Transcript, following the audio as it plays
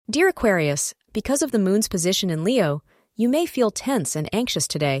Dear Aquarius, because of the moon's position in Leo, you may feel tense and anxious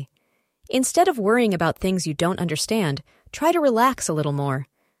today. Instead of worrying about things you don't understand, try to relax a little more.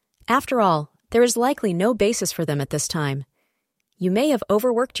 After all, there is likely no basis for them at this time. You may have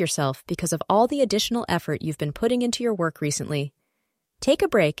overworked yourself because of all the additional effort you've been putting into your work recently. Take a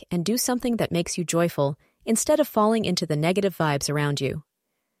break and do something that makes you joyful instead of falling into the negative vibes around you.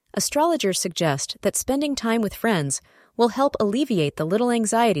 Astrologers suggest that spending time with friends will help alleviate the little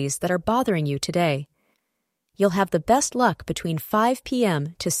anxieties that are bothering you today. You'll have the best luck between 5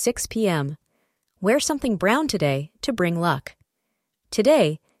 p.m. to 6 p.m. Wear something brown today to bring luck.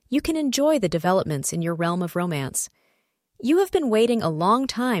 Today, you can enjoy the developments in your realm of romance. You have been waiting a long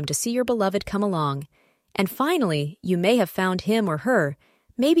time to see your beloved come along, and finally, you may have found him or her,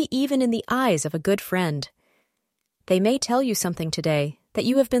 maybe even in the eyes of a good friend. They may tell you something today that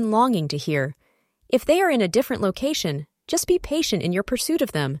you have been longing to hear. If they are in a different location, just be patient in your pursuit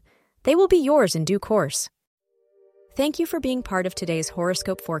of them. They will be yours in due course. Thank you for being part of today's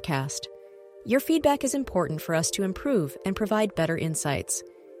horoscope forecast. Your feedback is important for us to improve and provide better insights.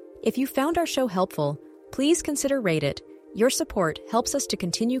 If you found our show helpful, please consider rate it. Your support helps us to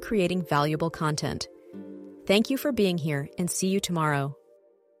continue creating valuable content. Thank you for being here and see you tomorrow.